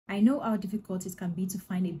I know how difficult it can be to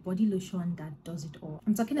find a body lotion that does it all.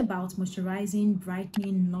 I'm talking about moisturizing,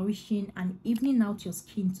 brightening, nourishing, and evening out your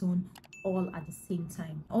skin tone all at the same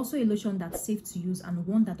time. Also a lotion that's safe to use and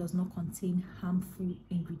one that does not contain harmful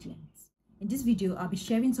ingredients. In this video, I'll be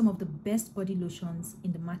sharing some of the best body lotions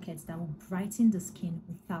in the market that will brighten the skin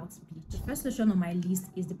without bleach. The first lotion on my list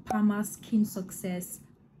is the Palmer's Skin Success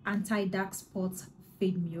Anti-Dark Spots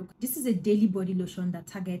Fade Milk. This is a daily body lotion that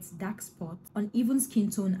targets dark spots, uneven skin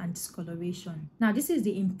tone, and discoloration. Now, this is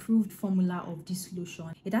the improved formula of this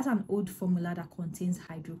lotion. It has an old formula that contains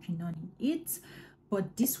hydroquinone in it,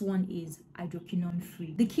 but this one is hydroquinone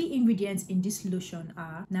free. The key ingredients in this lotion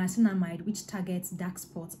are niacinamide, which targets dark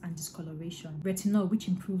spots and discoloration, retinol, which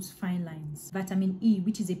improves fine lines, vitamin E,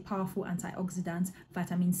 which is a powerful antioxidant,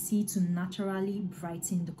 vitamin C to naturally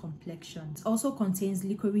brighten the complexion. It also contains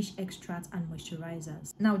licorice extract and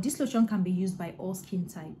moisturizers. Now, this lotion can be used by all skin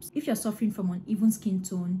types. If you're suffering from uneven skin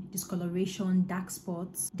tone, discoloration, dark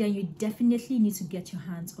spots, then you definitely need to get your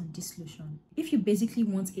hands on this lotion. If you basically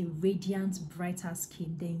want a radiant, brighter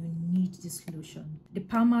skin, then you need this lotion. The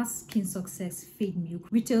Palmer's Skin Success Fade Milk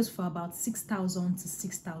retails for about 6,000 to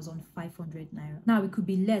 6,500 naira. Now, it could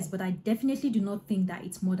be less, but I definitely do not think that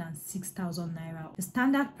it's more than 6,000 naira. The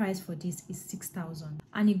standard price for this is 6,000,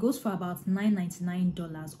 and it goes for about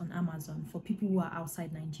 $9.99 on Amazon for people who are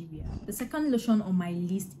outside Nigeria. The second lotion on my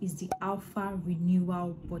list is the Alpha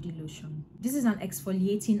Renewal Body Lotion. This is an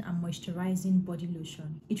exfoliating and moisturizing body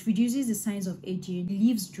lotion. It reduces the signs of aging,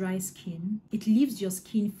 leaves dry skin, it leaves your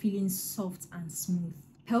skin feeling soft and smooth,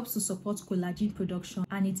 helps to support collagen production,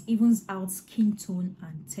 and it evens out skin tone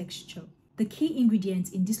and texture. The key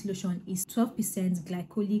ingredient in this lotion is 12%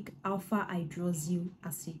 glycolic alpha hydroxyl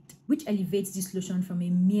acid, which elevates this lotion from a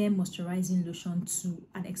mere moisturizing lotion to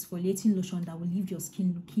an exfoliating lotion that will leave your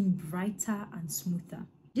skin looking brighter and smoother.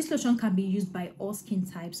 This lotion can be used by all skin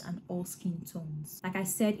types and all skin tones. Like I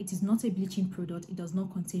said, it is not a bleaching product. It does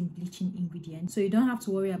not contain bleaching ingredients, so you don't have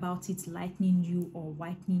to worry about it lightening you or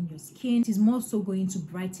whitening your skin. It is more so going to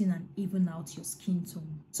brighten and even out your skin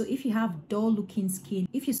tone. So if you have dull looking skin,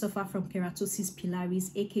 if you suffer from keratosis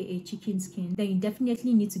pilaris, aka chicken skin, then you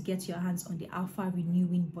definitely need to get your hands on the Alpha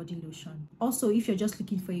Renewing Body Lotion. Also, if you're just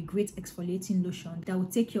looking for a great exfoliating lotion that will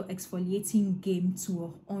take your exfoliating game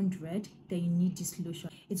to 100, then you need this lotion.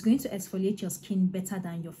 It's going to exfoliate your skin better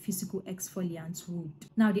than your physical exfoliant would.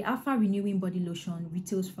 Now, the Alpha Renewing Body Lotion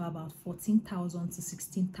retails for about 14,000 to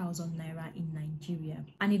 16,000 naira in Nigeria,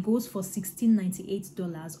 and it goes for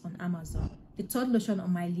 $16.98 on Amazon. The third lotion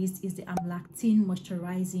on my list is the Amlactin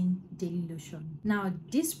Moisturizing Daily Lotion. Now,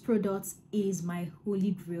 this product is my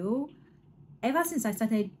holy grail. Ever since I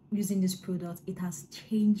started using this product, it has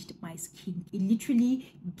changed my skin. It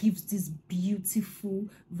literally gives this beautiful,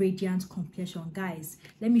 radiant complexion. Guys,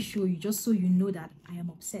 let me show you just so you know that I am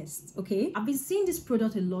obsessed, okay? I've been seeing this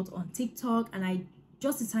product a lot on TikTok, and I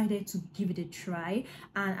just decided to give it a try.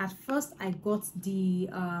 And at first, I got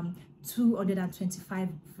the 225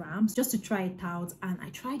 grams just to try it out, and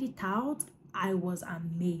I tried it out. I was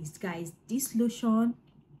amazed, guys. This lotion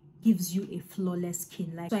gives you a flawless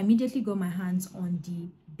skin. So I immediately got my hands on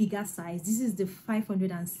the bigger size. This is the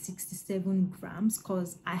 567 grams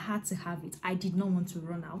because I had to have it. I did not want to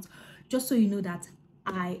run out. Just so you know that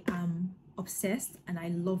I am obsessed and I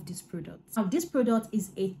love this product. Now, this product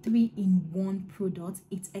is a 3-in-1 product.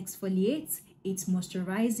 It exfoliates, it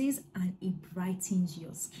moisturizes, and it brightens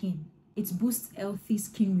your skin. It boosts healthy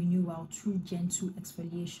skin renewal through gentle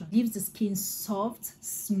exfoliation, leaves the skin soft,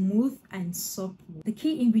 smooth, and supple. The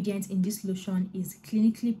key ingredient in this lotion is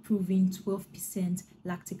clinically proven 12%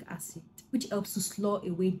 lactic acid, which helps to slow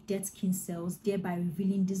away dead skin cells, thereby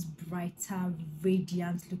revealing this brighter,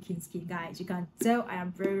 radiant looking skin. Guys, you can tell I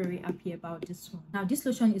am very, very happy about this one. Now, this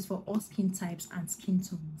lotion is for all skin types and skin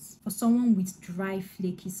tones. For someone with dry,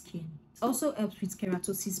 flaky skin, also helps with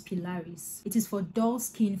keratosis pilaris. It is for dull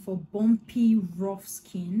skin, for bumpy, rough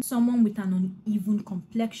skin, someone with an uneven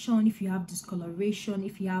complexion, if you have discoloration,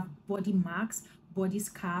 if you have body marks, body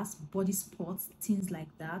scars, body spots, things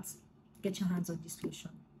like that. Get your hands on this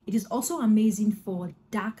lotion. It is also amazing for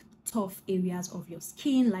dark, tough areas of your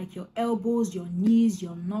skin, like your elbows, your knees,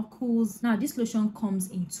 your knuckles. Now, this lotion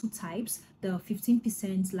comes in 2 types, the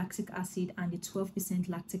 15% lactic acid and the 12%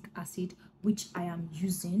 lactic acid, which I am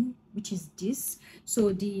using, which is this.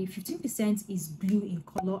 So the 15% is blue in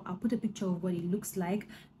color. I'll put a picture of what it looks like,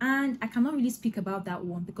 and I cannot really speak about that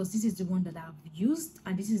one because this is the one that I've used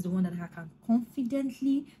and this is the one that I can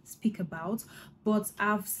confidently speak about. But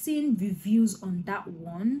I've seen reviews on that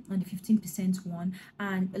one, on the 15% one,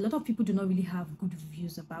 and a lot of people do not really have good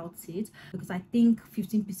reviews about it because I think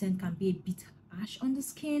 15% can be a bit ash on the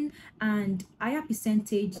skin, and higher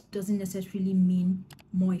percentage doesn't necessarily mean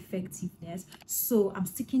more effectiveness. So I'm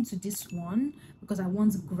sticking to this one because I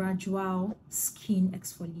want gradual skin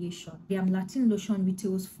exfoliation. The Latin lotion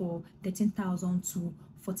retails for 13,000 to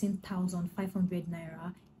 14,500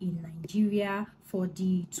 naira in Nigeria for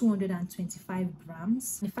the 225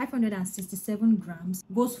 grams. The 567 grams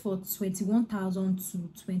goes for 21,000 to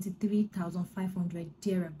 23,500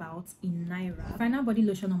 thereabouts in Naira. Final body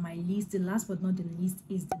lotion on my list, the last but not the least,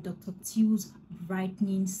 is the Dr. Teal's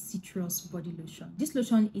Brightening Citrus Body Lotion. This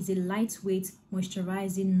lotion is a lightweight,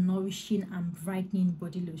 moisturizing, nourishing and brightening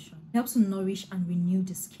body lotion. It helps to nourish and renew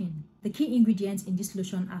the skin. The key ingredients in this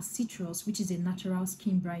lotion are citrus, which is a natural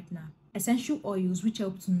skin brightener, essential oils, which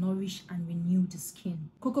help to nourish and renew the skin,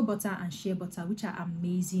 cocoa butter and shea butter, which are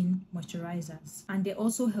amazing moisturizers, and they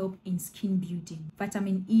also help in skin building,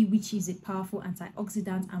 vitamin E, which is a powerful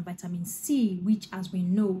antioxidant, and vitamin C, which, as we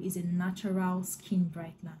know, is a natural skin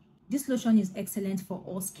brightener. This lotion is excellent for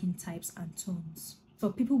all skin types and tones.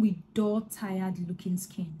 For people with dull, tired looking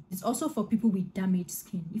skin. It's also for people with damaged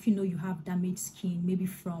skin. If you know you have damaged skin, maybe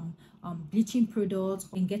from bleaching products,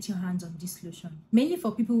 and get your hands on this lotion. Mainly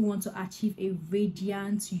for people who want to achieve a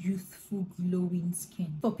radiant, youthful, glowing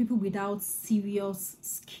skin. For people without serious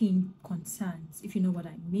skin concerns, if you know what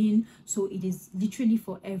I mean. So it is literally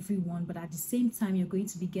for everyone, but at the same time, you're going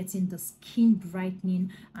to be getting the skin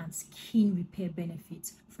brightening and skin repair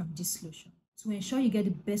benefits from this lotion. To ensure you get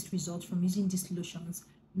the best results from using these lotions,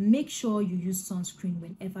 make sure you use sunscreen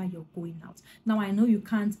whenever you're going out. Now, I know you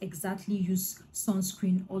can't exactly use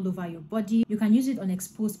sunscreen all over your body. You can use it on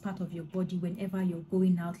exposed part of your body whenever you're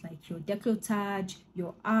going out, like your décolletage,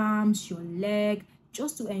 your arms, your leg,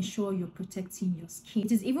 just to ensure you're protecting your skin.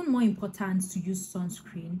 It is even more important to use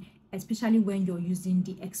sunscreen, especially when you're using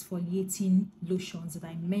the exfoliating lotions that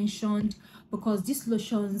I mentioned, because these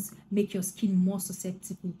lotions make your skin more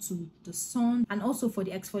susceptible to the sun. And also for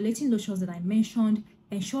the exfoliating lotions that I mentioned,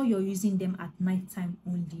 ensure you're using them at nighttime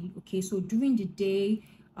only. Okay, so during the day,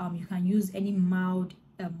 you can use any mild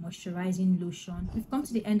moisturizing lotion. We've come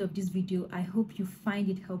to the end of this video. I hope you find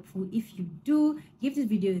it helpful. If you do, give this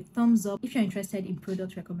video a thumbs up. If you're interested in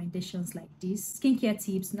product recommendations like this, skincare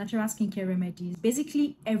tips, natural skincare remedies,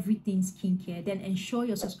 basically everything skincare, then ensure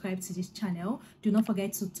you're subscribed to this channel. Do not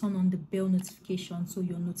forget to turn on the bell notification so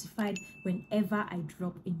you're notified whenever I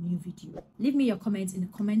drop a new video. Leave me your comments in the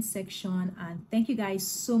comment section, and thank you guys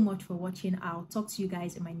so much for watching. I'll talk to you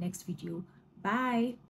guys in my next video. Bye.